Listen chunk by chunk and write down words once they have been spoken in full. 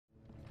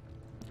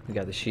We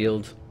got the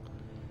shield.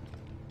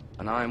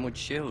 An ironwood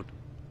shield.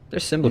 Their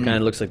symbol kind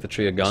of looks like the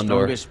Tree of Gondor.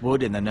 Strongest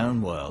wood in the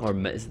known world. Or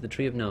is it the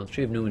Tree of the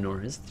Tree of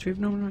Numenor? Is it the Tree of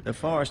Numenor? The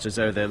Foresters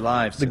owe their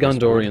lives The to this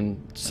wood Gondorian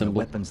and the symbol.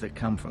 weapons that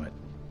come from it.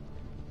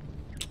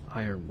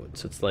 Ironwood.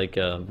 So it's like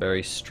a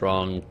very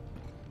strong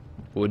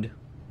wood.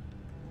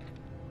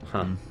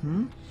 Huh.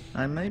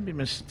 I may be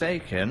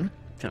mistaken.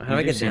 How do I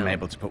You get seem down?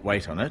 able to put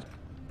weight on it.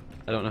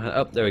 I don't know how.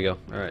 Oh, there we go.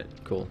 Alright,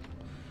 cool.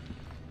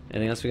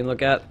 Anything else we can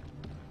look at?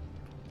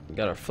 We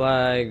got our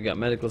flag, we got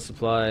medical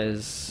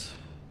supplies.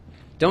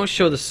 Don't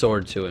show the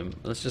sword to him.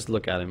 Let's just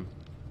look at him.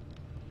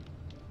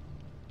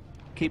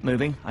 Keep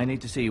moving. I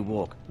need to see you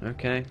walk.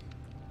 Okay.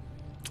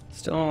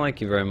 Still don't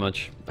like you very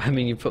much. I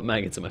mean, you put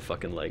maggots in my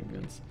fucking leg.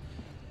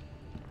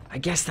 I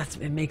guess that's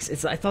it makes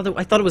it's. I thought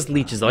it was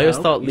leeches. I always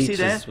thought You see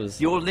there? leeches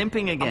was. You're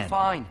limping again. I'm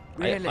fine.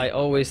 Really. I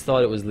always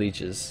thought it was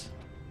leeches.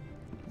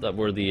 That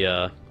were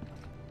the.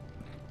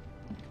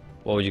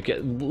 What would you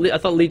get? I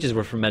thought leeches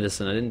were for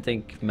medicine. I didn't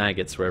think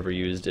maggots were ever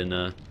used in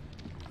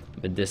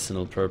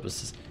medicinal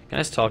purposes. Can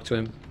I just talk to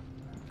him?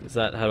 Is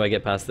that how do I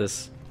get past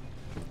this?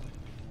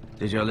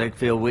 Did your leg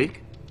feel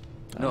weak?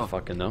 I don't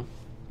fucking know.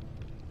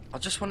 I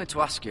just wanted to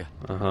ask you.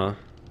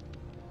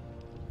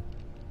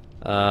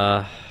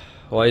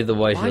 Why did the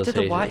White Why Hills did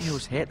the hate White us?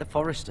 Hills hate the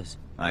Foresters?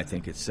 I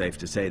think it's safe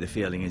to say the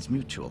feeling is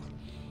mutual.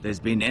 There's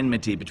been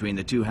enmity between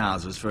the two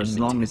houses for as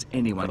long as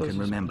anyone can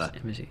remember.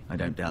 Enmity. I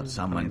don't doubt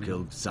someone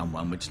killed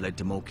someone, which led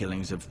to more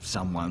killings of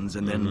someone's,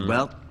 and then,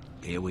 well,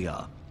 here we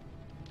are.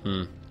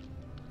 The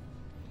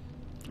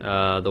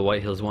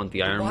White Hills want the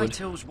The ironwood. White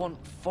Hills want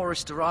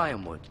Forester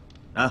ironwood.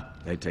 Ah,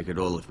 they'd take it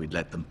all if we'd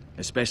let them,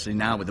 especially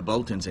now with the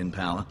Boltons in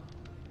power,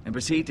 and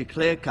proceed to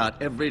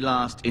clear-cut every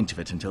last inch of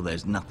it until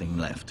there's nothing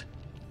left,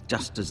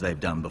 just as they've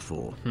done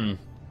before. Can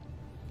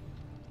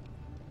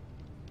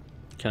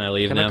I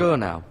leave Can now? I go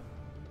now?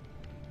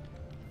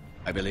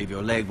 I believe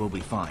your leg will be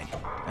fine.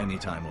 Only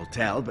time will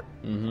tell, but...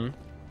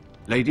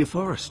 Lady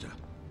Forrester.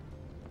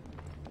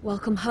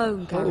 Welcome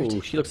home, Garrett.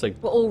 Oh, she looks like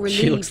We're all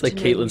she looks like relieved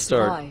to know you Caitlin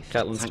Stark. survived.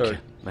 Catelyn Thank Stark. you,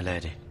 my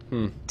lady.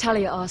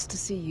 Talia asked to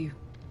see you.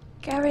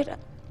 Garrett,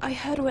 I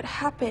heard what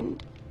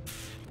happened.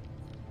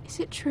 Is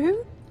it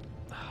true?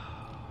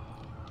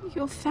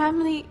 Your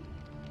family...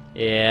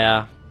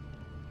 Yeah.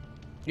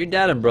 Your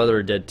dad and brother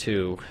are dead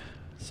too,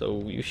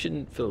 so you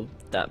shouldn't feel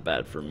that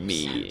bad for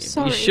me.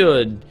 Sorry. You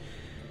should.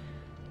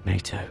 Me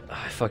too.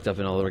 I fucked up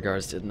in all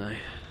regards, didn't I?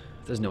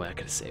 There's no way I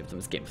could have saved them.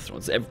 It's Game of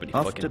Thrones. Everybody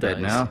Off fucking to bed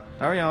dies. now.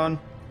 Hurry on.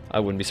 I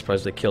wouldn't be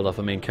surprised if they killed off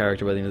a main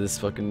character by the end of this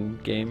fucking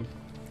game.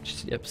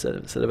 Just a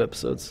set of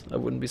episodes. I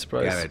wouldn't be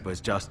surprised. Garrett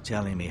was just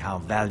telling me how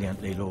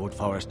valiantly Lord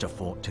Forrester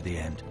fought to the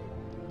end.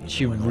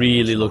 She Even when all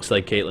really was looks lost.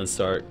 like Caitlin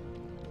Stark.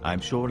 I'm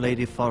sure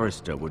Lady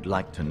Forrester would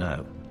like to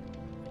know.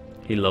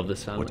 He loved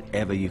this family.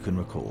 Whatever you can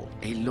recall.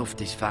 He loved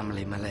his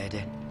family, my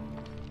lady.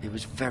 He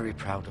was very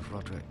proud of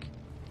Roderick.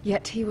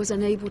 Yet he was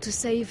unable to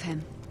save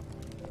him.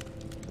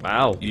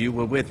 Wow. You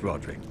were with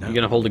Roderick, no? You're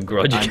gonna hold a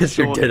grudge I'm against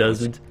your sure dead there was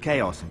husband?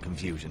 chaos and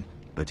confusion.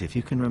 But if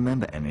you can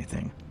remember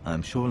anything,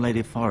 I'm sure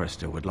Lady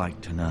Forrester would like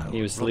to know.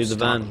 He was to Robb lead the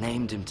Stark van.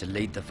 named him to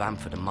lead the van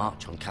for the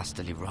march on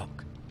Casterly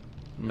Rock.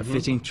 A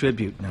fitting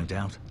tribute, no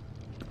doubt.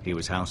 He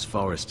was House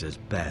Forrester's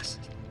best.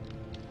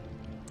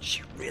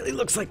 She really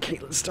looks like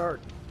Caitlin Stark.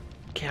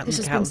 This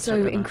has been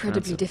so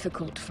incredibly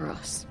difficult for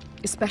us,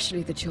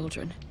 especially the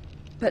children.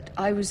 But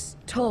I was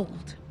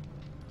told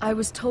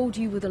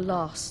you were the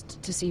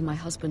last to see my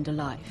husband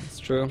alive. It's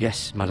true.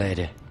 Yes, my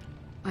lady.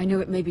 I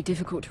know it may be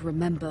difficult to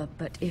remember,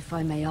 but if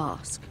I may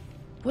ask,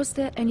 was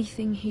there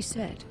anything he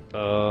said?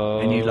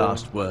 Any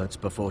last words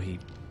before he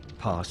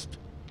passed?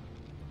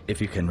 If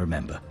you can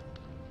remember.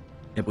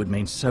 It would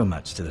mean so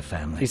much to the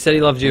family. He said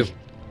he loved you.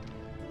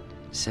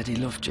 Said he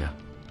loved you.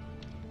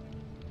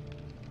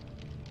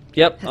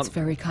 Yep. That's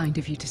very kind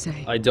of you to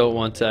say. I don't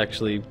want to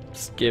actually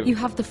give. You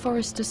have the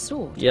Forrester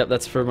sword. Yep,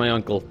 that's for my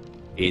uncle.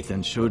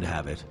 Ethan should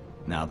have it,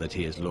 now that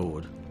he is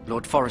Lord.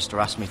 Lord Forrester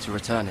asked me to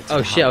return it to Oh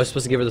the shit! I was house.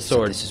 supposed to give her the Said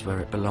sword. this is where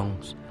it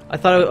belongs, I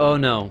thought. Oh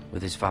no!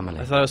 with his family.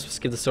 I thought I was supposed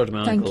to give the sword to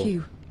my uncle. Thank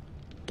you,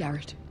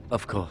 Garrett.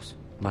 Of course,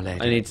 my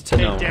lady. I need to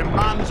know. It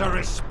demands a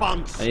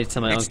response. I need to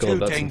tell my It's uncle too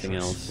about dangerous, something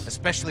else.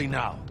 especially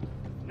now.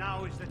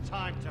 Now is the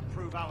time to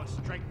prove our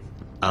strength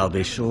I'll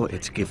be sure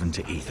it's given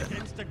to Ethan.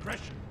 against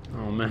aggression.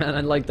 Oh man,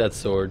 I like that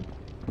sword.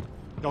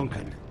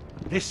 Duncan,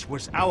 this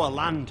was our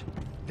land.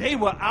 They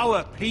were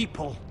our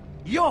people.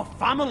 Your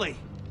family.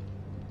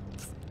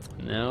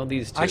 Now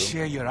these two. I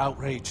share your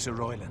outrage, Sir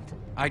Royland.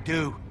 I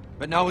do.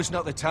 But now is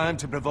not the time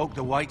to provoke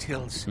the White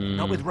Hills.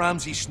 Not with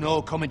Ramsay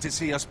Snow coming to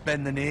see us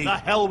bend the knee. The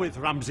hell with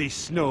Ramsay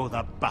Snow,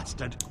 the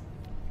bastard.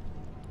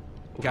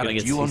 Gonna Garrett,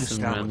 get you to see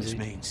understand some what this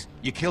Ramsay. means.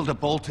 You killed a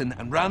Bolton,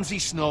 and Ramsay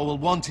Snow will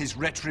want his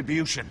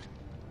retribution.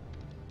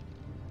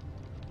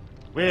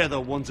 We're the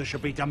ones that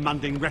should be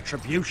demanding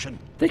retribution.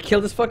 They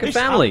killed his fucking This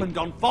family. happened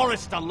on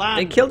Forrester land.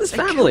 They killed his They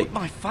family. killed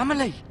my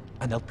family.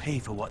 And they'll pay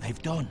for what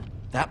they've done.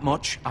 That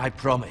much, I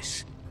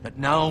promise. But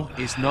now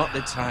is not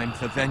the time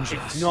for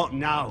vengeance. If not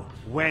now,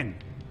 when?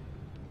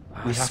 We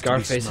have to be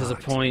Scarface has a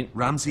smart. point.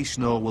 Ramsay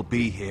Snow will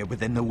be here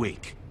within the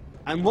week.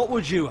 And what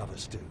would you have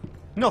us do?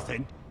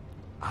 Nothing.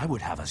 I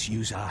would have us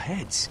use our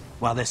heads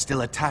while they're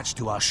still attached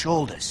to our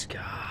shoulders.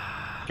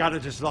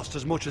 Garrett has lost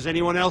as much as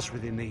anyone else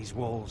within these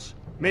walls.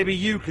 Maybe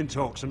you can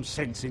talk some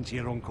sense into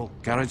your uncle.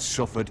 Garrett's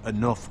suffered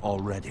enough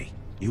already.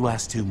 You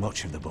ask too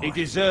much of the boy. He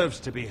deserves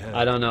to be heard.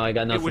 I don't know. I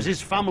got nothing. It was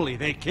his family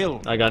they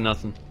killed. I got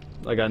nothing.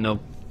 I got no.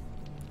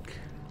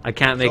 I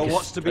can't make.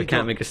 I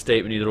can't make a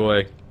statement either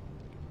way.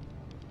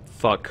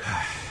 Fuck.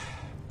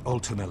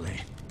 Ultimately,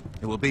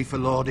 it will be for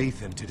Lord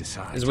Ethan to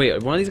decide.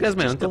 Wait, one of these guys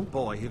my Just uncle? a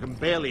boy who can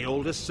barely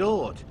hold a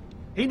sword.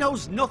 He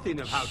knows nothing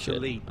of how to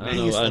Shit. lead. I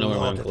know where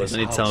my uncle is. I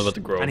need to tell him about the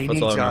grove. And he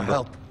That's all I needs our remember.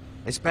 help.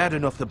 It's bad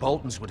enough the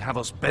Boltons would have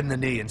us bend the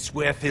knee and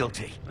swear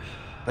fealty.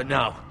 But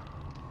now,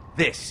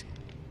 this.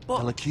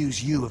 They'll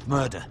accuse you of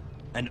murder,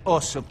 and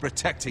us of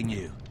protecting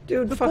you.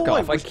 Dude, The fuck boy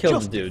off. I was killed the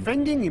just dude.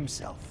 defending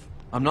himself.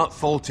 I'm not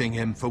faulting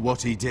him for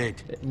what he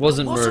did. It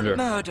wasn't It wasn't murder.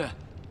 murder.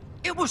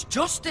 It was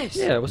justice.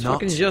 Yeah, it was Not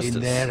fucking justice.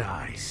 in their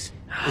eyes.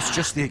 It's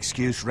just the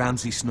excuse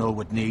Ramsay Snow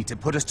would need to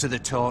put us to the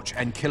torch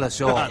and kill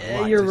us all. I'd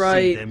like you're to see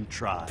right. them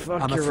try.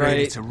 Fuck, I'm you're afraid right.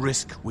 it's a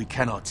risk we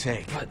cannot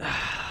take,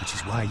 which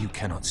is why you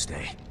cannot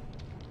stay.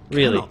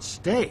 Really? Cannot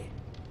stay.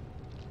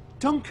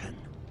 Duncan,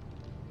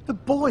 the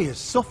boy has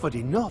suffered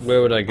enough.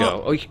 Where would I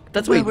go? Oh,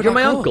 that's where wait. would You're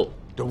I my go? uncle.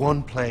 The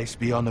one place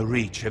beyond the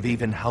reach of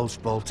even House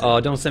Bolton. Oh,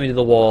 don't send me to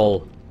the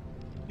wall.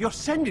 You're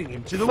sending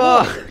him to the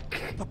wall.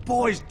 Fuck. The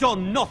boy's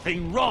done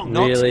nothing wrong.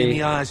 Not Really? in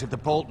the eyes of the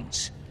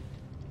Boltons.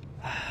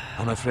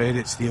 I'm afraid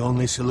it's the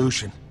only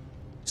solution.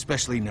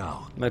 Especially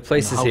now. My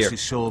place when is the here. house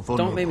is so vulnerable.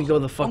 Don't make me go to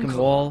the fucking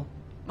Uncle. wall.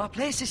 My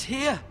place is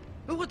here.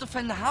 Who would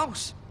defend the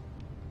house?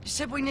 You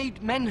said we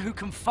need men who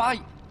can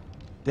fight.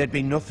 There'd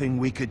be nothing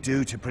we could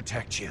do to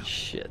protect you.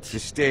 Shit. To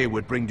stay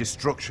would bring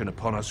destruction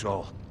upon us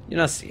all. You're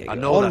not seeing. I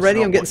know that's Already,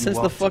 not I'm getting what you sent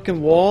to the want.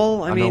 fucking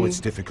wall. I mean, know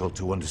it's difficult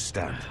to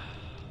understand.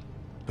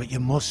 But you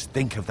must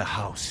think of the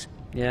house.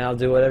 yeah, I'll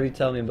do whatever you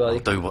tell me, I'll buddy.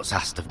 do what's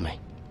asked of me.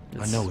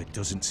 I know it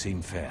doesn't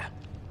seem fair,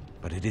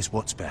 but it is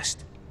what's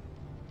best.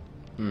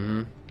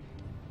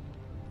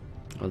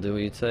 I'll do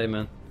what you say,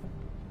 man.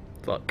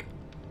 Fuck.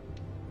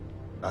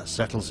 That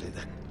settles it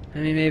then. I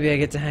mean, maybe I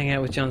get to hang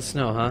out with Jon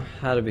Snow, huh?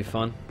 That'd be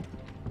fun.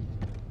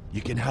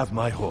 You can have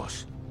my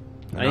horse.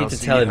 I need to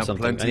tell him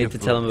something. I need to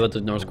tell him about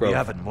the North Grove. We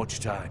haven't much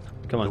time.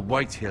 Come on. The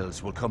White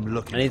Hills will come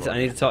looking I need for to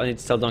I need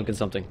to tell Duncan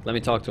something. Let me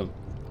talk to him.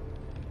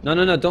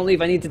 No, don't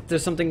leave. I need to.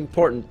 There's something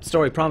important.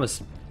 Story,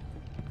 promise.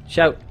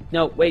 Shout.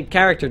 No, wait.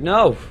 Character.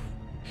 No.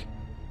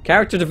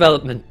 Character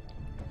development.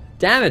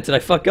 Damn it! Did I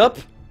fuck up?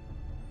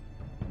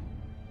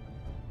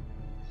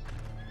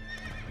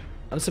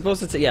 I'm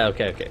supposed to say. Yeah.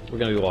 Okay. We're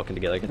gonna be walking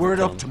together. I get to Word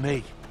tell up him. to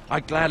me.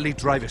 I'd gladly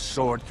drive a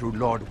sword through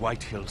Lord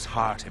Whitehill's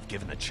heart if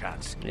given a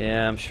chance.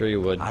 Yeah, I'm sure you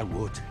would. I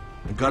would.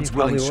 And God's You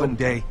probably willing, would.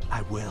 someday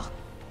I will.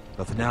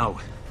 But for now,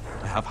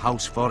 I have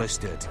House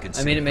Forrester to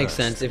consider. I mean, it makes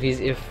first. sense if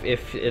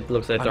it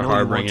looks like I they're know you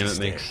harboring want him. to It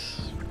stay.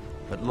 makes.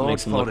 But Lord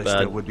makes him look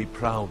Forrester bad. would be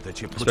proud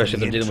that you put Especially in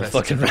the if they're dealing with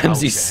interests of fucking the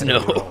house Ramsay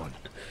ahead of your Snow. own.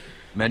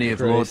 Many of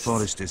Lord Christ.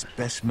 Forrester's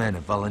best men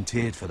have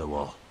volunteered for the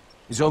war.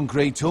 His own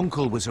great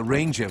uncle was a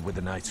ranger with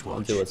the Night's I'll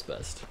Watch, do what's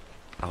best.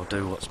 I'll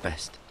do what's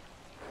best.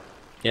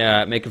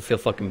 Yeah, make him feel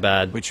fucking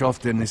bad. which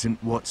often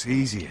isn't what's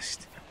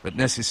easiest, but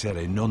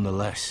necessary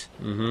nonetheless.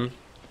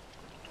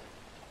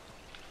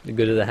 The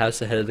good of the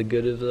house ahead of the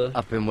good of the.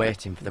 I've been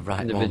waiting for the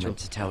right Individual. moment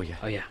to tell you.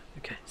 Oh yeah.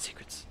 Okay.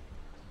 Secrets.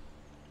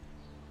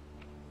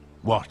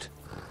 What?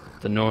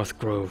 The North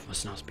Grove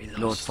must not be lost.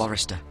 Lord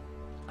Forrester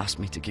asked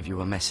me to give you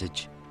a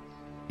message.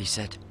 He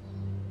said,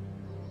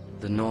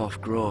 the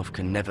North Grove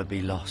can never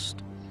be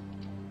lost.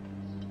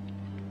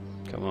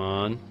 Come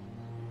on.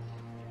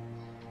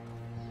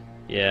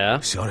 Yeah.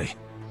 Sorry,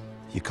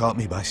 you caught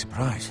me by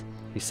surprise.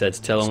 He said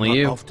to tell It's only not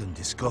you. often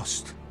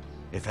discussed,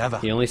 if ever.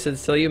 He only said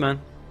to tell you,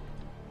 man.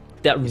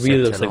 That He really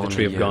said looks tell like the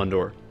Tree of only you.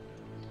 Gondor,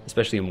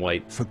 especially in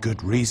white. For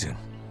good reason.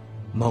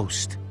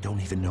 Most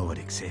don't even know it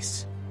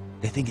exists.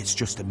 They think it's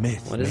just a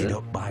myth What is made it?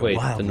 up by Wait,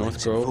 the North wildlings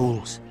and Grove?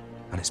 fools,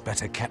 and it's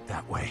better kept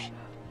that way.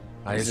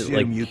 I Is it assume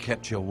like- you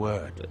kept your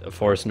word. A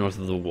forest north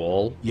of the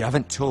wall. You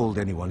haven't told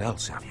anyone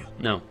else, have you?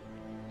 No,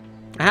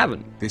 I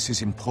haven't. This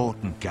is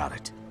important,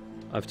 Garrett.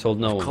 I've told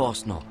no Of one.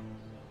 course not.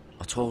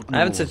 I told I no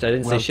haven't one. said. I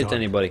didn't Well say shit to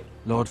done. anybody.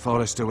 Lord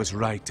Forrester was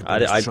right to I,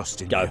 put I, his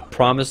trust in I you.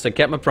 promised. I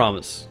kept my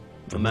promise.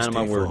 I'm a From man this of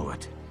my day word.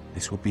 forward,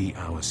 this will be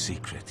our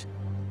secret.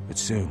 But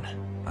soon,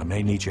 I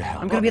may need your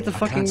help. I'm gonna be at the I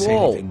fucking can't say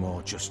wall. anything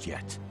more just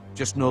yet.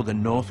 Just know the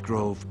North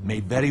Grove may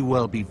very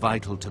well be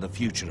vital to the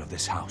future of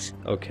this house.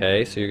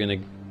 Okay, so you're gonna.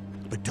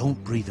 But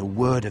don't breathe a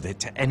word of it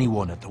to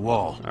anyone at the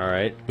wall. All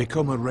right.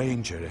 Become a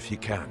ranger if you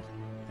can.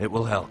 It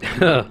will help.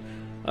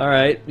 All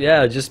right.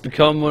 Yeah. Just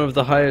become one of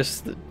the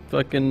highest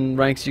fucking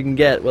ranks you can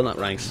get. Well, not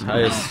ranks.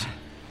 Highest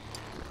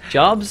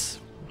jobs.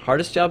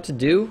 Hardest job to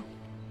do.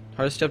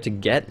 Hardest job to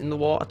get in the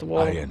wall at the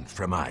wall. Iron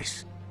from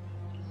ice.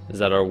 Is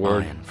that our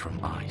word? Iron from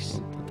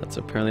ice. That's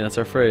apparently that's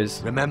our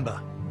phrase.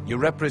 Remember, you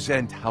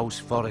represent House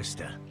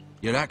Forrester.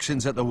 Your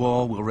actions at the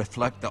wall will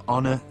reflect the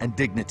honor and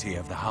dignity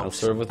of the house. I'll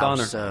serve with I'll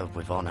honor. serve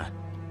with honor.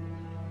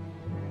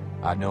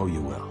 I know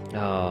you will.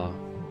 Oh,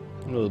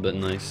 a little bit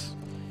nice.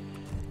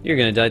 You're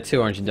gonna die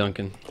too, aren't you,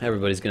 Duncan?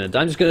 Everybody's gonna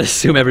die. I'm just gonna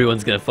assume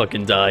everyone's gonna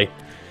fucking die.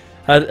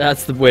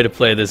 That's the way to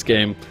play this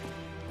game.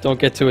 Don't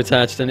get too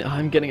attached.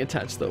 I'm getting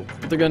attached though.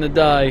 They're gonna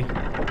die.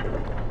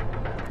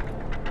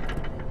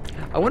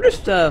 I wonder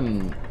if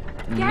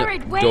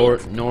Garrett, wait.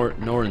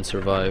 Norrin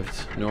survived.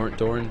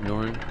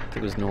 Norrin. I think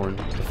it was Norrin,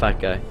 the fat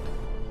guy.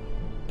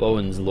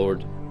 Bowen's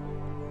lord.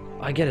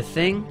 I get a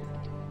thing.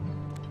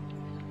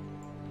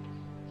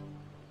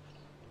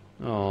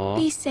 Aww.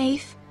 Be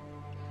safe.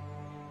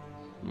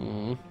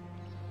 Aww.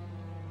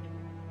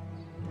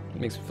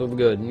 Makes me feel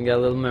good. You got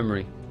a little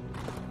memory.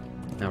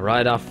 Now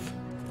ride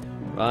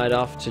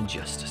off to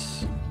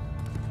justice.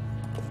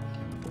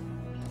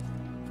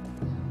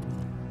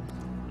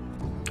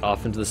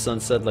 Off into the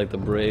sunset like the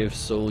brave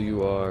soul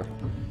you are.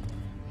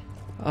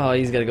 Oh,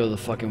 he's gotta go to the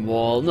fucking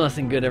wall.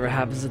 Nothing good ever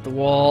happens at the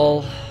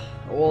wall.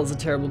 The wall's a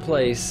terrible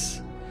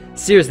place.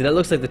 Seriously, that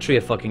looks like the tree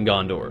of fucking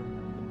Gondor.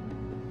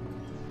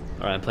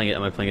 Alright,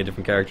 am I playing a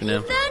different character now?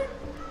 Ethan?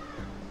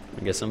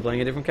 I guess I'm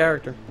playing a different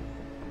character.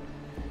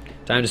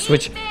 Time to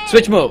switch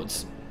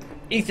modes.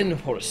 Ethan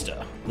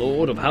Forrester,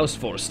 Lord of House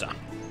Forrester.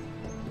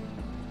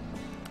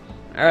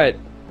 Alright,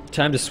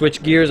 time to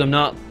switch gears. I'm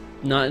not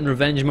in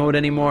revenge mode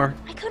anymore.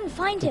 I couldn't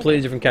find him.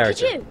 Completely different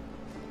character. Did you?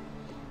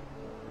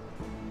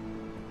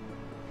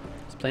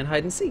 Just playing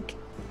hide and seek.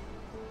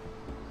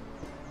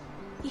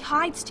 He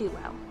hides too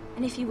well.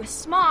 And if he was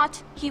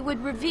smart, he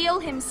would reveal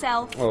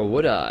himself. Or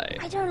would I?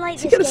 I don't like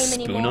Has he this got a game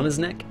spoon anymore. on his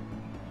neck?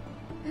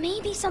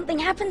 Maybe something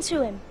happened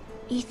to him.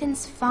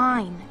 Ethan's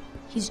fine.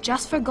 He's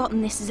just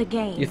forgotten this is a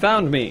game. You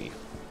found me.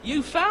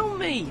 You found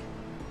me!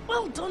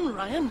 Well done,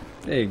 Ryan.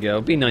 There you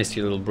go. Be nice to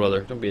your little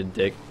brother. Don't be a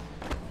dick.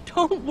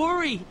 Don't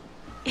worry.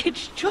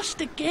 It's just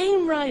a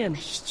game, Ryan.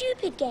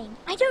 Stupid game.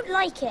 I don't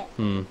like it.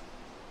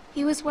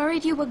 He was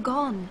worried you were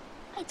gone.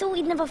 I thought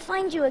we'd never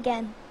find you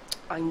again.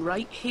 I'm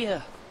right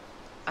here.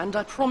 And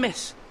I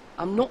promise,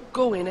 I'm not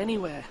going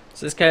anywhere.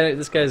 So this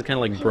guy's kind of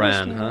like I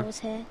Bran, wish huh? Mira was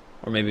here.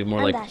 Or maybe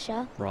more And like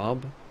Asher.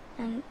 Rob.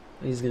 And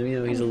He's gonna,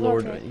 he's a and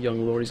lord, Roderick. a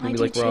young lord. He's gonna I be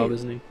like do Rob, too.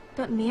 isn't he?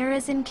 But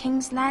Mira's in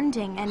King's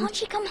Landing and... can't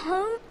she come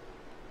home?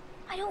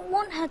 I don't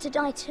want her to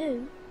die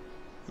too.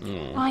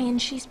 Ryan,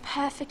 she's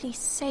perfectly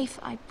safe,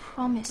 I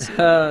promise you.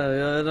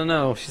 I don't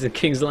know. She's at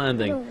King's I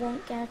Landing. don't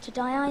want Garrett to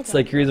die either. It's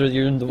like you're in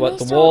the They what,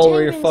 the saw wall where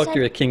Taylor you're and fucked. said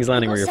You're at King's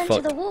Landing he where got you're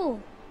sent fucked. to the wall.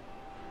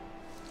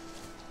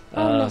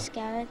 I'll miss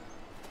Garrett.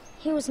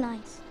 He was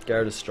nice.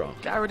 Garrett is strong.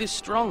 Garrett is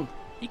strong.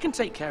 He can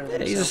take care of Yeah,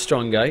 himself. he's a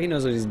strong guy. He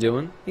knows what he's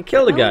doing. He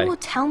killed a No guy. one will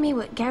tell me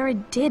what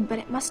Garrett did, but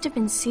it must have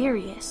been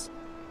serious.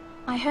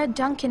 I heard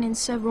Duncan and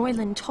Sir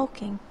Royland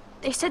talking.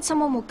 They said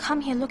someone will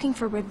come here looking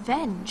for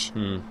revenge.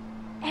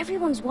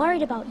 Everyone's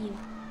worried about you,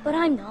 but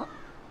I'm not.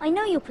 I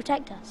know you'll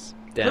protect us.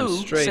 Damn Who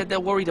straight. said they're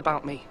worried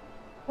about me?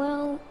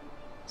 Well,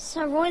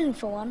 Sir Royland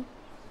for one.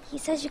 He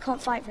says you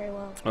can't fight very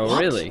well. Oh,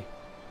 What? really?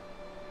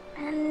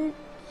 And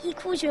he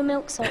calls you a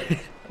milksop.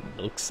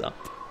 Milks up.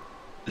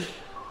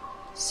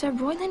 Sir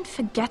Royland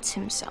forgets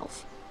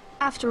himself.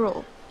 After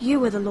all,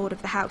 you are the lord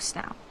of the house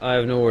now. I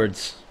have no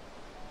words.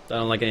 I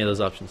don't like any of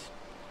those options.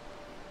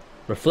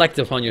 Reflect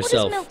upon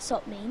yourself. What does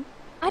milksop mean?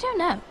 I don't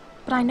know,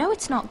 but I know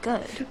it's not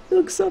good.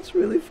 Milksop's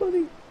really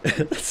funny.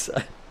 That's,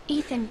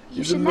 Ethan, you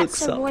He's a should let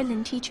Sir milksop.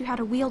 Royland teach you how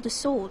to wield a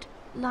sword.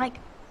 Like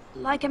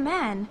a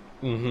man.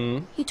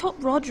 mm-hmm. He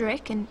taught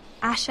Roderick and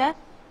Asher,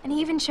 and he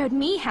even showed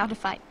me how to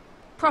fight.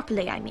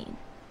 Properly, I mean.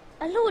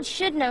 A lord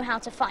should know how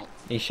to fight.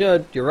 He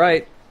should. You're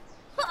right.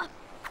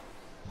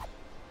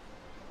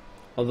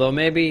 Although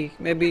maybe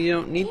you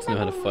don't need Do you to know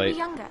how to remember when we fight. were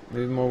younger?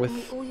 Maybe more When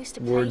with we all used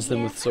to play words than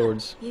here? with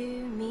swords. You,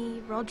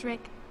 me,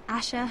 Roderick,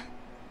 Asher.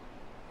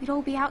 We'd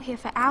all be out here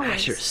for hours.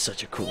 Asher is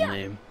such a cool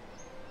name.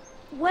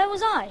 Where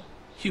was I?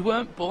 You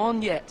weren't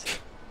born yet.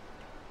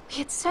 We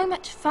had so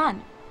much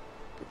fun.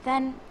 But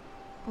then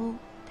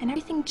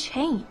everything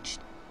changed.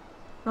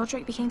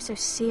 Roderick became so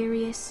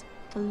serious,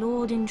 the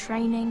Lord in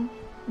training,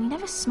 and he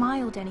never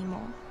smiled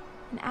anymore.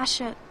 And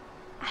Asher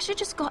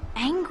just got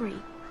angry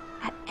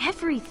at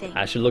everything.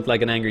 Asher looked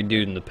like an angry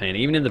dude in the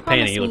painting. Even in the Promise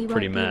painting, he me looked you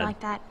pretty won't be mad. like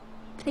that.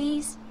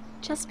 Please,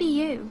 just be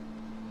you.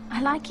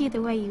 I like you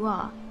the way you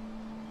are.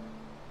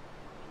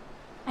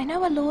 I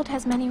know a lord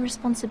has many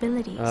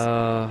responsibilities,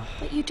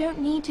 but you don't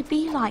need to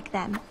be like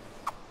them.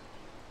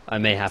 I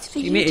may have It's to. for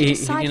You, you to may,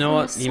 decide you know for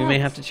what? You may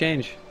yourself. have to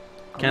change.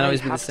 I Can't always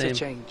might be the have same. to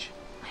change.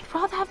 I'd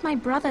rather have my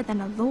brother than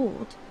a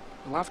lord.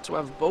 I'll have to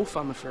have both,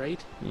 I'm afraid.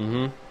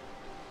 Mm-hmm.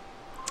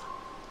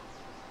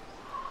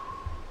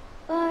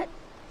 But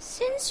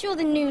since you're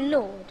the new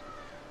lord,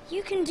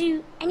 you can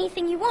do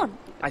anything you want.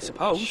 I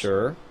suppose.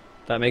 Sure.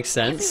 That makes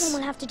Everyone sense.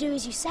 will have to do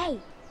as you say.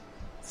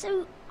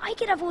 So I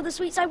could have all the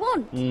sweets I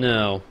want.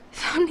 No,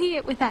 If only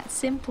it were that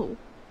simple.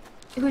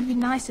 It would be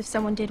nice if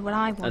someone did what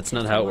I wanted. that's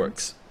not for how it once.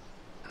 works.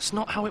 That's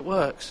not how it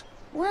works.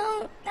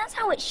 Well, that's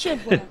how it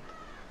should work.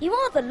 You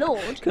are the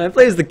lord. Can I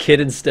play as the kid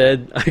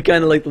instead? I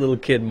kind of like the little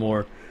kid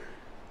more.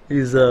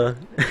 He's Lord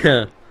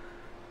yeah.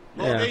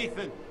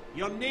 Ethan,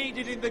 you're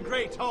needed in the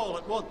Great Hall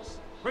at once.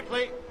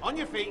 Quickly, on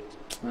your feet.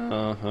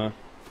 Uh-huh.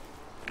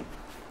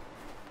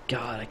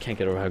 God, I can't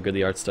get over how good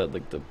the art style,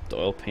 like the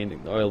oil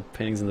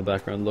paintings in the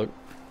background look.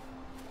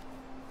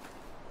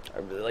 I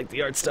really like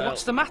the art style.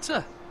 What's the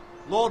matter?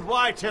 Lord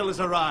Whitehill has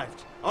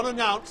arrived,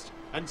 unannounced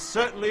and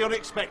certainly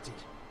unexpected.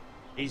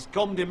 He's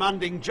come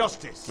demanding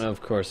justice.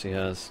 Of course he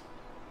has.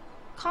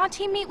 Can't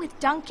he meet with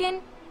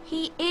Duncan?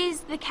 He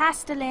is the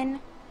Castellan.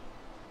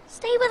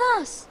 Stay with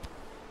us.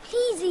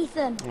 Please,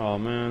 Ethan. Oh,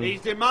 man.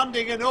 He's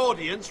demanding an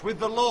audience with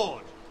the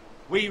Lord.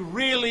 We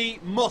really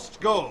must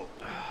go.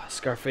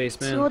 Scarface,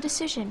 man. It's your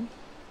decision.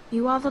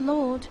 You are the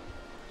Lord.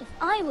 If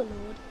I were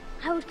Lord,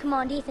 I would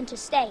command Ethan to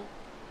stay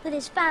with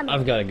his family.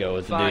 I've got to go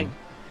with the Fine. dude.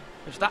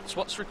 If that's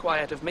what's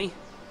required of me.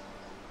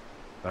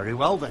 Very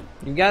well then.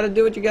 You gotta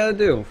do what you gotta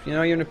do. You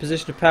know, you're in a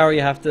position of power,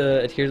 you have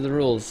to adhere to the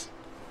rules.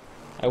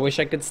 I wish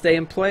I could stay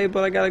and play,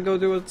 but I gotta go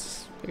do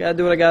I gotta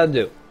do what I gotta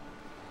do.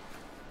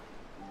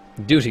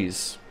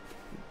 Duties.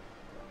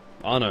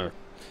 Honor.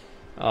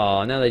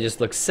 Oh, now they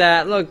just look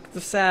sad. Look, the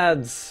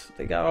sads.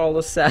 They got all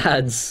the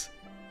sads.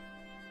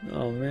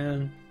 Oh,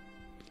 man.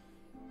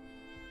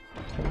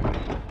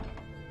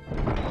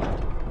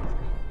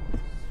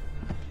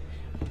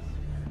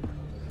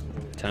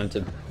 Time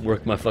to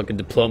work my fucking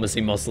diplomacy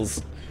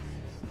muscles.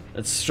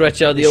 Let's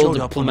stretch out the old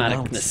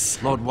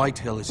diplomaticness. Lord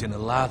Whitehill is in a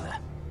lather.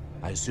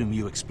 I assume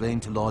you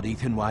explained to Lord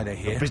Ethan why they're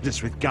here?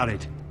 Business with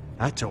Garrett.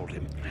 I told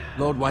him.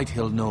 Lord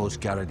Whitehill knows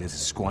Garrett is a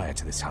squire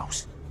to this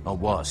house. Or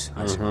was,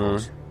 I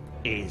suppose.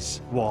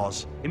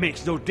 Was. It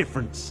makes no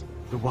difference.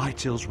 The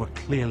Whitehills were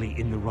clearly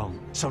in the wrong,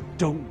 so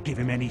don't give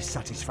him any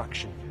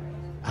satisfaction.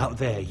 Out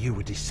there, you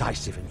were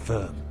decisive and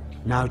firm.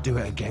 Now do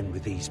it again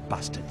with these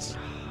bastards.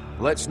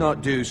 Let's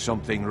not do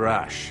something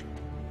rash.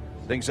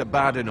 Things are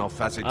bad enough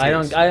as it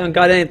is. I don't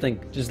got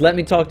anything. Just let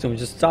me talk to him.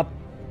 Just stop.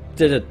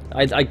 Did it.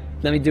 Let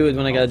me do it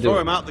when I gotta do it.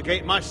 Throw him out the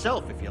gate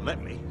myself if you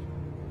let me.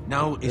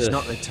 Now is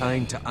not the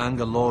time to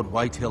anger Lord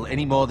Whitehill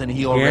any more than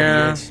he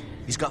already is.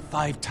 He's got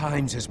 5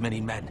 times as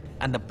many men,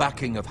 and the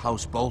backing of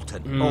House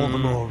Bolton. All the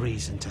more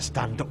reason to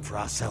stand up for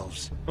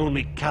ourselves.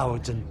 Only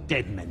cowards and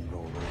dead men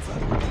roll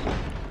over.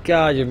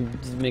 God, you're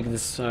just making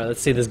this. Alright,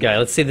 let's see this guy.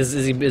 Let's see this.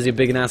 Is he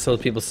big an asshole as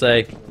people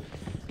say?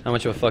 How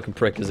much of a fucking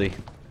prick is he?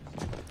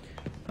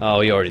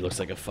 Oh, he already looks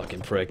like a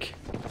fucking prick.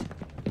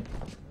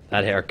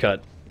 That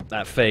haircut.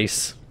 That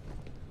face.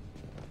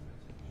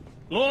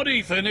 Lord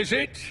Ethan, is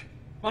it?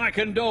 My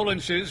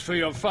condolences for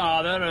your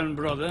father and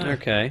brother.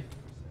 Okay.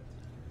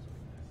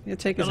 Yeah,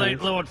 take his The late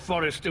hand. Lord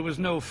Forrester was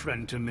no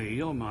friend to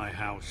me or my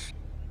house.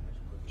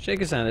 Shake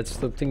his hand. It's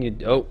the thing you.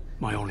 Oh.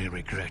 My only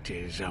regret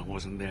is I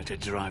wasn't there to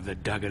drive the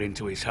dagger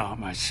into his heart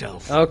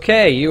myself.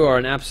 Okay, you are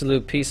an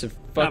absolute piece of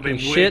fucking I've been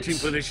shit. waiting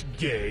for this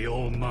day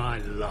all my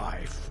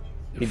life.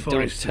 The Don't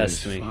Forresters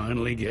test me.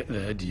 finally get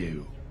their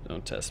due.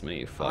 Don't test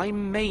me, you fuck. I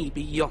may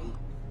be young,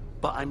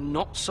 but I'm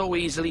not so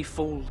easily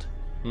fooled.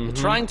 You're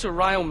trying to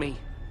rile me,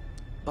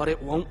 but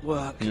it won't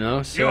work.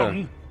 No, sir.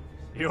 Young?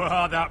 You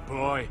are that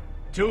boy.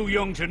 Too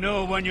young to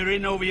know when you're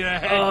in over your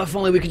head. Oh, if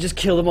only we could just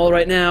kill them all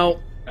right now.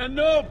 And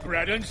no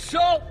bread and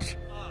salt!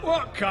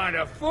 What kind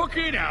of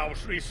fucking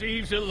house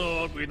receives a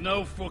lord with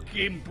no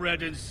fucking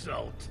bread and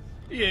salt?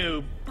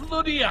 You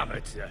bloody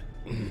amateur.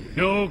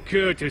 No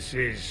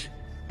courtesies.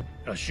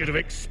 I should have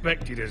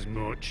expected as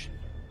much.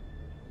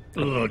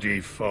 Bloody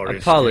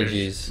Forresters.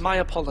 Apologies. My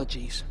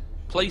apologies.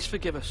 Please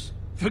forgive us.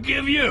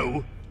 Forgive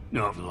you?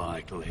 Not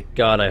likely.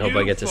 God, I hope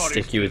I get to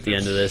stick you at the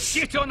end of this.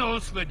 Shit on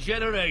us for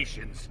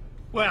generations.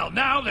 Well,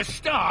 now the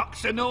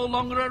Starks are no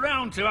longer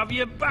around to have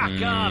your back,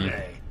 are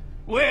they?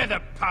 We're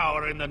the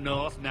power in the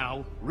north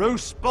now.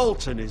 Roose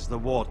Bolton is the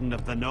Warden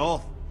of the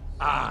North.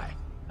 Aye.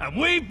 And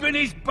we've been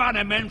his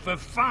bannermen for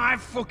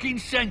 5 fucking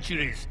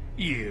centuries.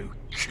 You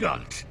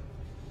cunt.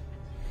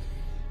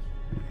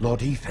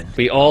 Lord Ethan.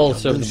 We all you're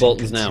serve the losing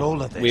Boltons now.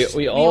 control of We this.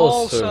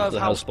 all serve the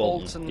House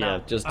Bolton. now.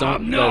 Yeah, just don't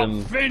I'm let not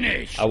him.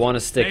 finished. I want to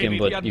stick Maybe him, if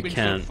but hadn't you been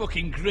can't. so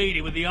fucking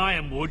greedy with the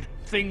ironwood,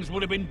 things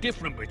would have been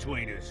different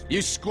between us.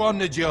 You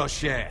squandered your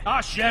share.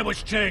 Our share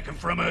was taken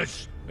from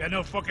us. We had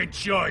no fucking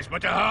choice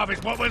but to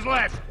harvest what was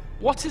left.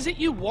 What is it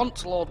you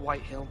want, Lord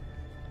Whitehill?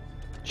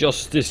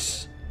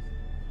 Justice.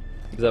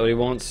 Is that what he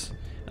wants?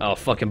 Oh,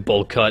 fucking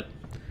bull cut.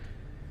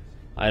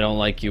 I don't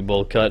like you,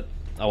 bull cut.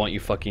 I want you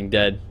fucking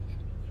dead.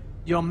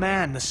 Your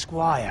man, the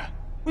squire.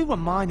 We were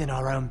minding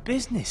our own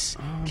business.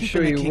 I'm keeping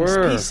sure the you king's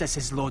were. peace, as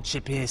his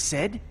lordship here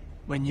said,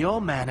 when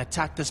your man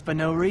attacked us for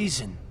no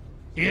reason.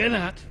 Hear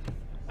that?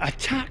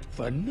 Attacked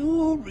for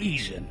no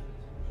reason.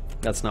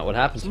 That's not what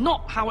happened.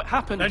 Not how it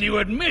happened. And you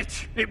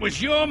admit it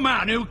was your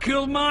man who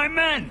killed my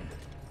men.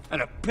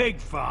 And a pig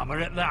farmer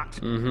at that.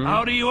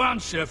 How do you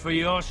answer for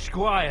your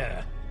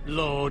squire,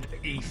 Lord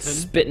Ethan?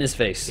 Spit in his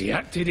face. He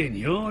acted in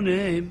your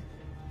name.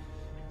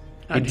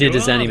 He did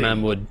as any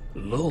man would.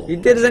 Lord. He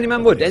did as any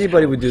man would.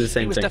 Anybody would do the He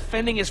same was thing.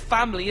 defending his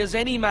family as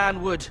any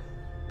man would.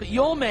 But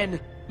your men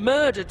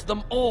murdered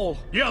them all.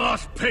 You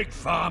lost pig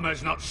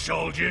farmers, not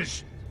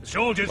soldiers. The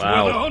soldiers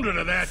Wow. were 100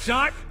 of their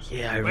type.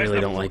 Yeah, I Where's really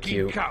the don't like fucking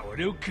you. coward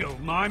who killed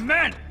my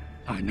men?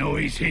 I know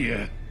he's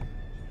here.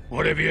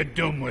 What have you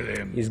done with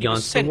him? He's gone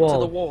to the Sent to the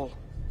wall. wall.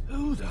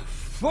 Who the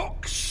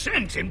fuck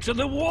sent him to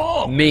the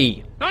wall?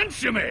 Me.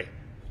 Answer me.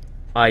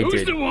 I Who's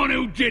did. the one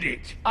who did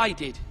it? I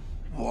did.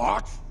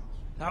 What?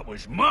 That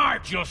was my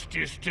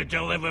justice to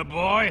deliver,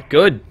 boy.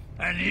 Good.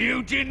 And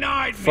you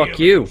denied me. Fuck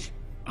you.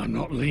 I'm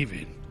not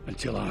leaving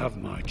until I have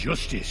my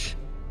justice.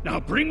 Now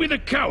bring me the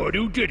coward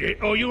who did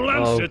it, or you'll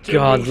answer to Oh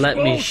god, Roose let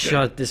me Bolton.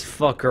 shut this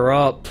fucker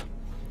up.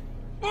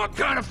 What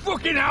kind of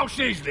fucking house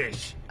is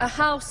this? A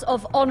house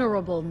of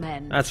honorable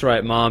men. That's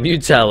right, Mom. You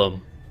tell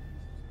him.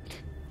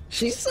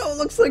 She so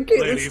looks like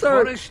Caitlin Lady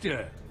Stark.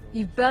 Forrester.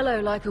 You bellow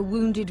like a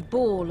wounded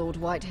boar, Lord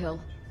Whitehill.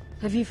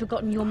 Have you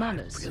forgotten your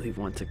manners? I really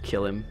want to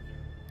kill him.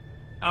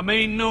 I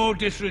mean no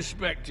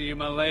disrespect to you,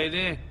 my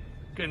lady,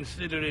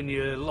 considering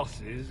your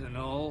losses and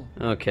all.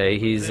 Okay,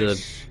 he's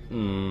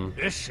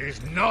This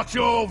is not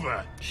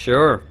over.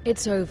 Sure.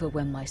 It's over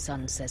when my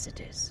son says it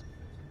is.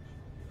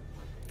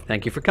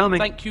 Thank you for coming.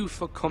 Thank you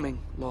for coming,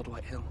 Lord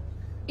Whitehill.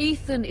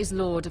 Ethan is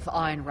Lord of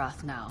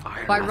Ironrath now.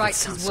 Ironrath, By that rights,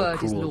 sounds his so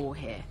word is cool. law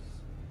here.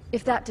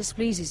 If that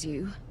displeases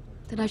you,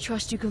 then I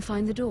trust you can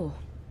find the door.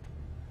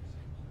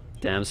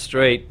 Damn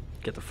straight.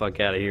 Get the fuck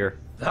out of here.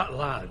 That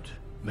lad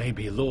may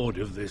be lord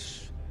of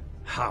this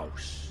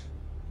house,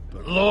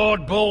 but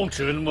Lord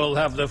Bolton will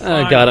have the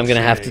final Oh god, I'm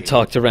gonna have to say.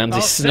 talk to Ramsay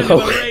I'll Snow. send him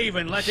a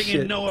raven letting him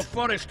Shit. know a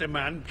Forrester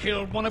man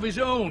killed one of his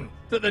own.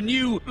 That the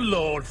new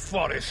Lord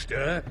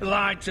Forrester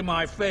lied to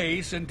my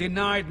face and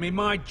denied me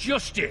my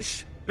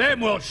justice. Then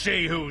we'll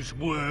see whose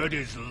word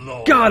is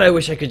law. God, I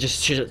wish I could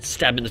just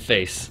stab in the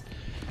face.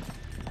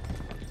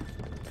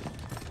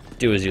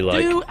 Do as you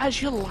like. Do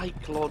as you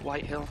like, Lord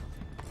Whitehill.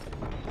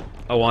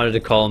 I wanted to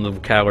call him a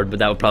coward, but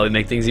that would probably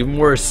make things even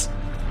worse.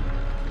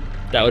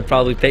 That would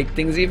probably make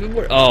things even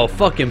worse. Oh,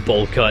 fucking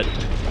bowl cut.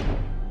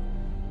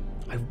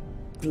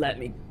 Let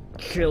me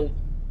kill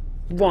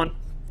one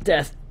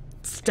death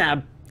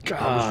stab. God.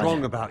 I was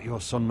wrong about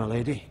your son, my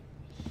lady.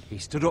 He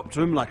stood up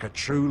to him like a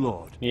true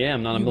lord. Yeah,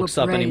 I'm not a You were mix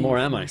up brave, anymore,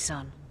 am I? my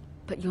son.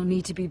 But you'll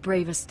need to be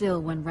braver still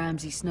when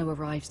Ramsay Snow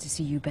arrives to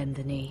see you bend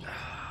the knee.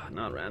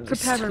 Not Ramsay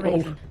Prepare Snow. a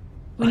raven.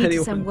 We need to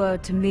Anyone. send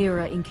word to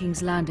Mira in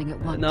King's Landing at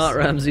once. Not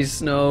Ramsay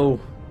Snow.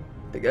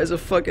 The guy's a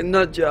fucking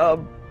nut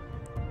job.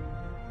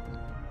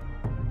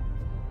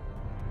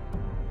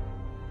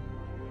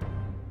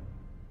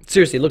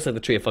 Seriously, it looks like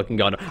the Tree of fucking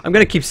God. I'm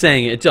gonna keep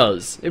saying it. It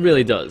does. It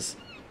really does.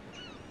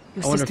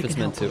 Your I wonder if sister it's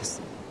can meant help to.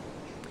 us.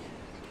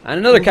 And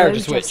another Although character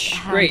just switch.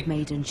 a Great.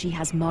 handmaiden, she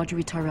has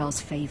Marjorie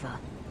Tyrell's favor.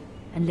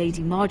 And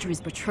Lady Marjorie's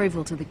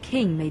betrothal to the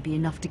king may be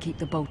enough to keep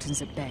the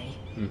Boltons at bay.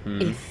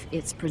 If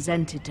it's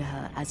presented to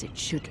her as it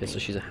should Okay, be. so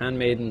she's a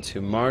handmaiden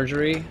to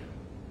Marjorie.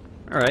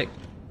 Alright.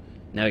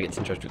 Now we get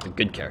interested with the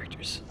good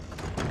characters.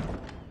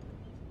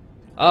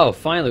 Oh,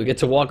 finally we get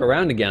to walk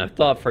around again.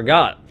 I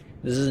forgot.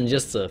 This isn't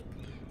just a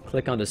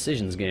click on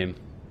decisions game.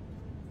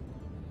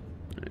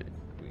 Alright,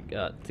 we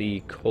got the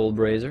coal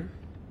brazier.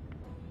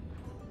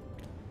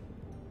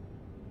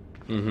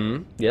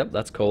 Yep,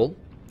 that's coal.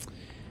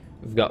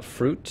 We've got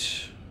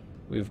fruit.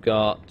 We've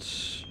got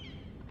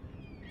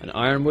an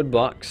ironwood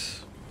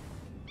box.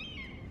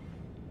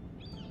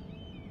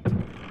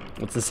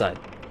 What's this side?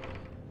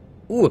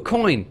 Ooh, a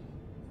coin!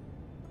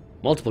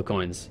 Multiple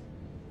coins.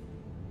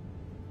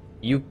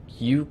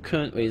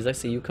 Yukon. Wait, is that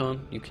say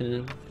Yukon?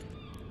 Yukon? Asher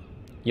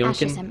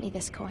Yunkin? sent me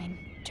this coin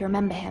to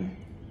remember him.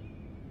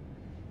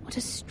 What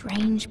a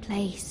strange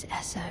place,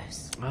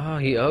 Essos.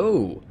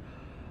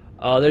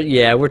 Oh,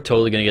 yeah, we're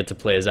totally gonna get to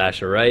play as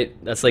Asher, right?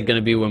 That's like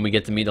gonna be when we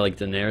get to meet like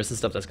Daenerys and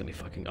stuff. That's gonna be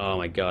fucking. Oh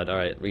my god! All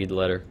right, read the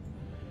letter.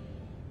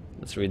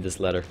 Let's read this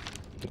letter.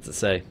 What's it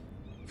say?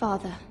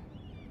 Father,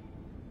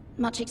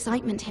 much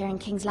excitement here in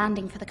King's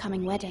Landing for the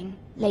coming wedding.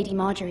 Lady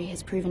Marjorie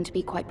has proven to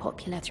be quite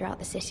popular throughout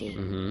the city.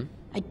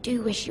 I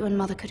do wish you and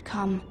Mother could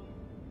come,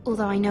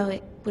 although I know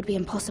it would be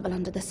impossible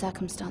under the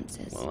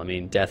circumstances. Well, I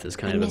mean, death is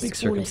kind I of a miss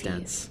big all of you.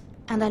 circumstance.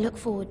 And I look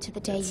forward to the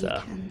day It's, you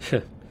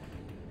can.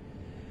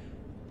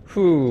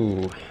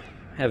 Whew.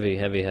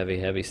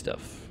 Heavy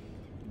stuff.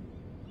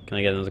 Can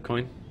I get another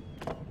coin?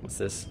 What's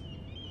this?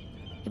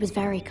 It was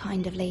very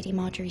kind of Lady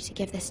Marjorie to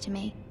give this to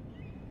me.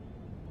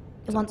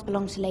 It once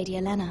belonged to Lady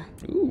Olenna.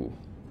 Ooh.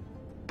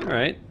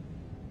 Alright.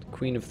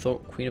 Queen of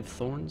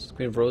Thorns?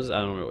 Queen of Roses? I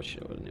don't know what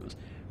the name was.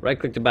 Right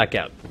click to back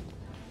out.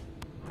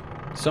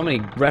 So many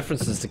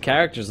references to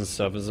characters and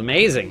stuff. It's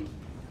amazing.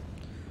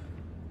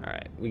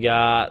 Alright. We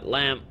got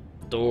lamp,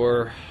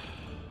 door,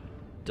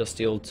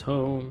 dusty old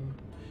tome.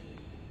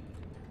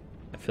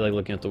 I feel like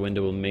looking out the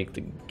window will make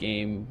the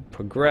game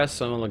progress,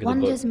 so I'm gonna look at the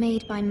book. Wonders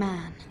Made by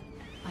Man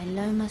by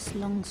Lomas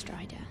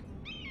Longstrider.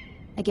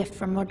 A gift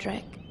from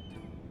Roderick.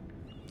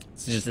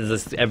 It's just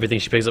this, everything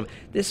she picks up.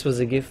 This was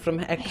a gift from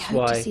X, hope to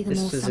Y. see them This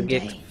all was a someday.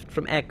 gift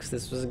from X.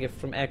 This was a gift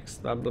from X.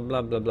 Blah blah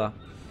blah blah blah.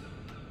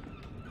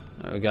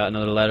 Alright, we got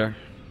another letter.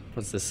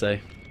 What's this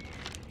say?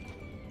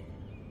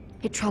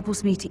 It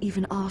troubles me to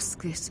even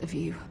ask this of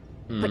you,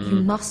 but you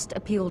must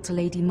appeal to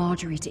Lady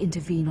Marjorie to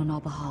intervene on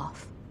our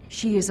behalf.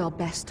 She is our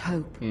best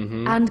hope,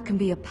 and can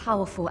be a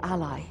powerful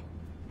ally,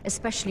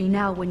 especially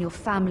now when your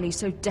family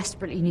so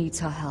desperately needs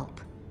her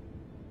help.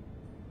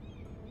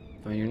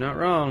 Well, you're not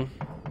wrong.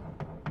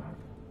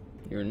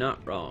 You're not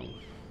wrong.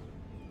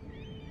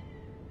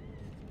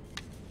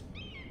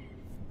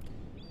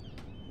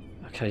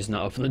 Can I just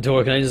not open the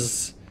door? Can I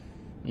just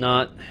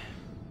not?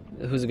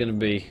 Who's it gonna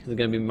be? Is it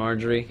gonna be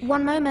Marjorie?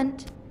 One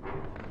moment.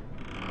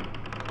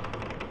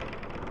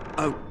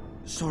 Oh,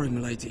 sorry,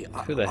 milady.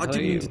 Who the hell I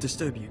didn't are you? mean to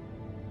disturb you.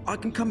 I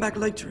can come back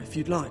later if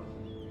you'd like.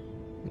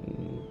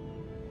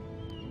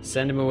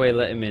 Send him away,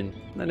 let him in.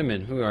 Let him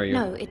in. Who are you?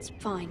 No, it's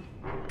fine.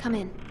 Come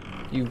in.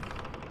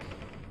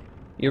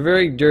 You're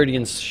very dirty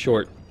and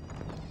short.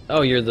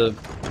 Oh, you're the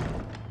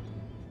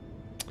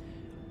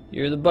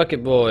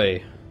bucket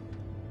boy.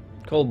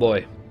 Cold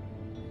boy.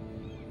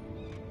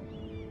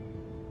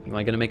 Am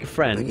I gonna make a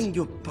friend? Begging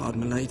your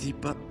pardon, milady,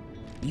 but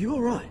you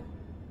all right?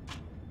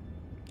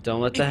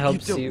 Don't let the help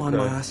If you see don't you mind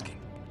my cry. asking,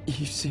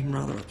 you seem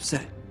rather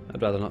upset.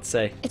 I'd rather not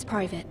say. It's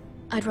private.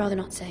 I'd rather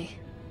not say.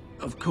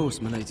 Of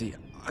course, milady.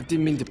 I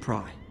didn't mean to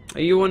pry. Are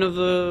you one of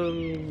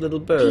the little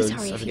birds? Please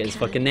hurry I if forget you his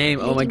can. fucking name.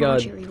 Oh Lady my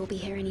god. Marjorie will be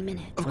here any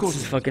minute. Of What's course.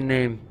 his fucking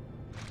name?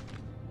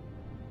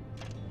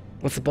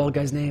 What's the bald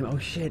guy's name? Oh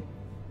shit.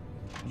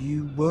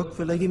 You work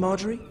for Lady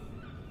Marjorie?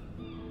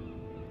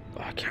 Oh,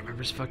 I can't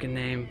remember his fucking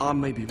name. I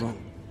may be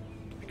wrong.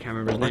 I can't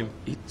remember his but name.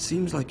 It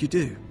seems like you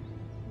do.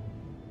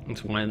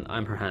 It's when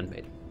I'm her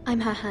handmaid. I'm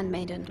her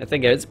handmaiden. I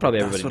think it's probably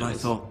everybody That's what knows.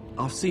 I thought.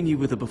 I've seen you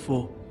with her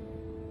before.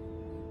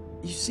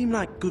 You seem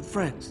like good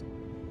friends.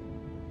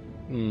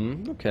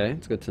 Okay,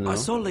 it's good to know. I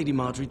saw Lady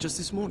Marjorie just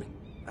this morning,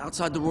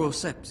 outside the Royal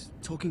Sept,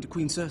 talking to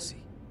Queen Cersei.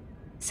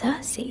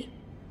 Cersei?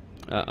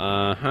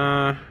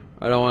 I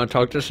don't want to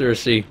talk to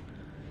Cersei.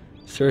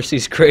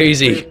 Cersei's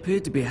crazy. They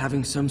appeared to be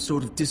having some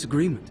sort of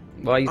disagreement.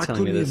 Why are you I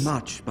telling me couldn't this? hear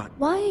much, but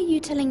Why are you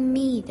telling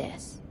me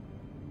this?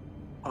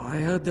 I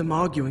heard them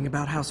arguing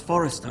about House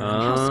Forrester.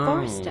 House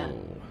Forrester?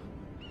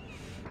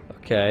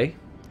 Okay,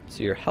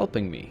 so you're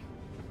helping me.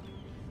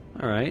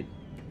 Alright.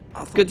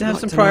 I thought Good to you'd have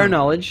like some to prior know.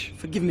 knowledge.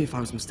 Forgive me if I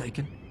was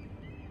mistaken.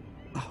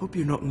 I hope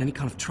you're not in any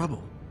kind of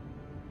trouble.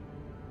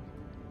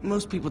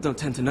 Most people don't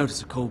tend to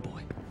notice a cold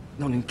boy.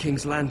 Not in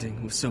King's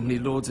Landing, with so many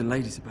lords and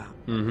ladies about.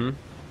 Mm-hmm.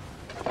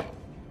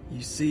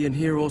 You see and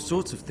hear all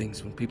sorts of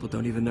things when people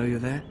don't even know you're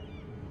there.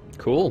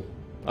 Cool.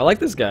 I like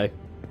this guy.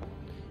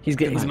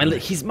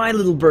 He's my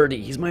little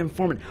birdie. He's my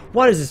informant.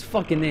 What is his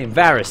fucking name?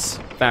 Varys.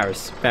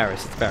 Varys.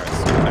 It's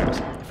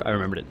Varys. I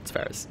remembered it. It's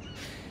Varys.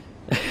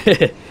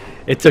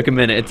 It took a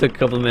minute. It took a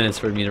couple of minutes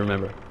for me to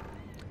remember.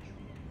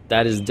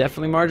 That is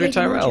definitely Marjorie Lady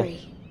Tyrell. Marjorie,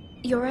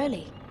 you're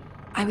early.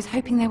 I was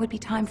hoping there would be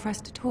time for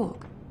us to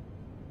talk.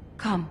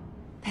 Come,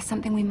 there's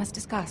something we must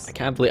discuss. I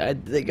can't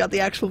believe they got the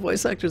actual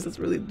voice actors. That's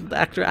really the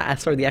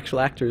actual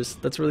actors.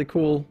 That's really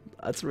cool.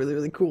 That's really,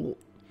 really cool.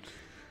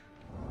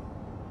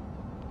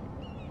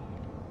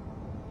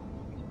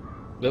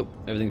 Nope,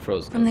 everything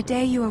froze. From the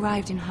day you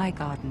arrived in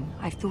Highgarden,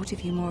 I've thought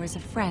of you more as a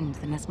friend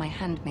than as my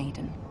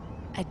handmaiden.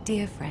 A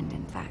dear friend,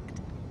 in fact.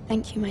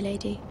 Thank you, my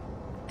lady.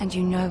 And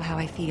you know how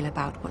I feel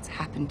about what's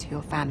happened to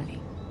your family.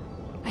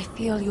 I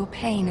feel your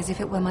pain as if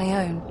it were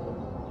my own.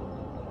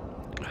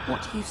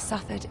 What you've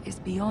suffered is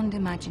beyond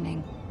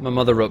imagining. My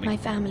mother wrote me. My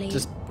family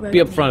Just wrote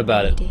be me, upfront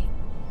about it. lady.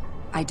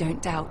 I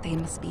don't doubt they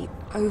must be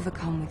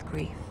overcome with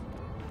grief.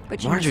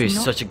 But you Marjorie is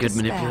must not such a good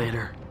despair.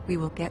 manipulator. We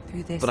will get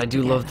through this But I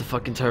do love the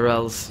fucking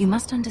Tyrells. You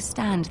must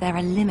understand there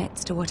are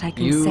limits to what I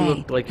can You say.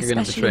 look like you're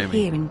gonna especially betray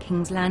me. here in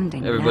King's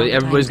Landing.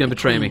 Everybody's gonna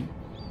betray me.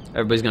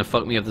 Everybody's gonna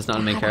fuck me up. That's not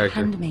a main I have a character.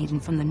 handmaiden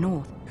from the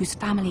north whose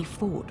family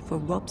fought for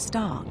Robb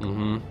Stark.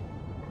 Mm-hmm.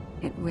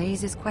 It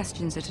raises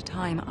questions at a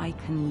time I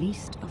can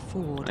least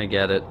afford. I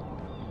get it.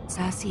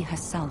 Cersei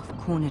herself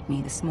cornered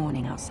me this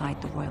morning outside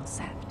the Royal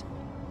Sept.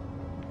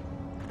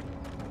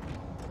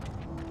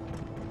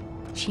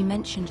 She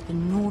mentioned the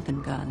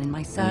northern girl in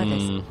my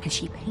service, and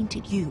she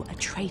painted you a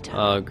traitor.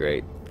 Oh,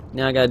 great.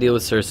 Now I gotta deal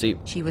with Cersei.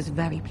 She was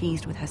very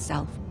pleased with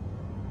herself.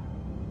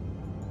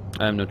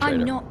 I am no traitor.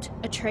 I'm not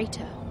a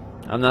traitor.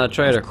 I'm not a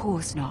traitor. Of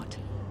course not.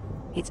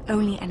 It's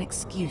only an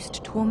excuse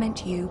to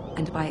torment you,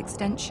 and by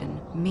extension,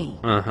 me.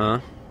 Uh-huh.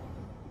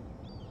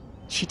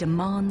 She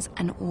demands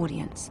an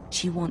audience.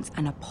 She wants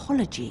an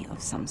apology of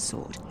some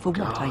sort for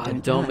what I don't know.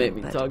 Don't make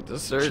me but talk to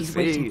Cersei. She's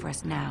waiting for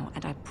us now,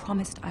 and I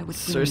promised I would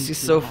bring you Cersei's to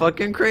so her.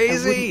 fucking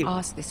crazy. I wouldn't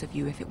ask this of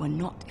you if it were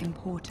not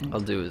important. I'll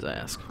do as I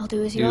ask. I'll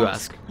do as you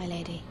ask, my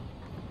lady.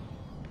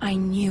 I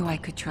knew I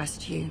could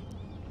trust you.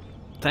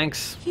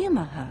 Thanks.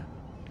 Humor her.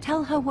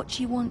 Tell her what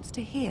she wants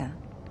to hear.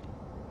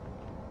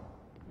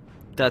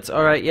 That's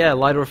alright, yeah,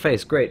 lie to her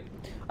face. Great.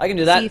 I can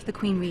do that. See if the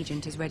Queen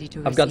Regent is ready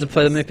to I've got to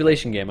play the this.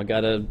 manipulation game. I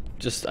gotta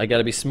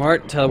be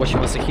smart, tell her what she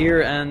wants to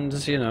hear, and,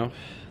 you know,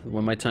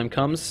 when my time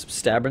comes,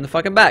 stab her in the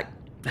fucking back.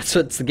 That's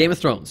what's the Game of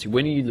Thrones. You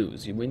win or you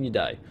lose. You win, you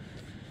die.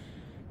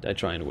 Die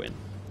trying to win.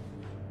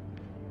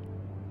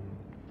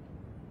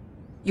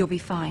 You'll be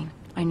fine.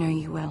 I know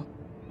you will.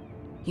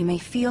 You may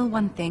feel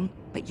one thing,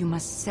 but you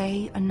must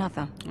say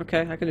another.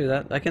 Okay, I can do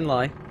that. I can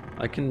lie.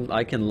 I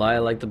can lie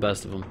like the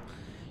best of them.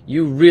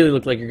 You really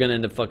look like you're gonna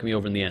end up fucking me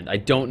over in the end. I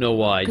don't know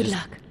why. Good just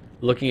luck.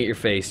 Looking at your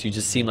face, you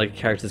just seem like a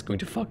character that's going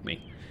to fuck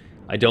me.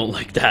 I don't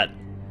like that.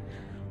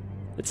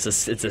 It's a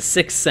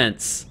sixth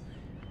sense.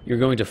 You're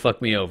going to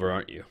fuck me over,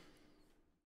 aren't you?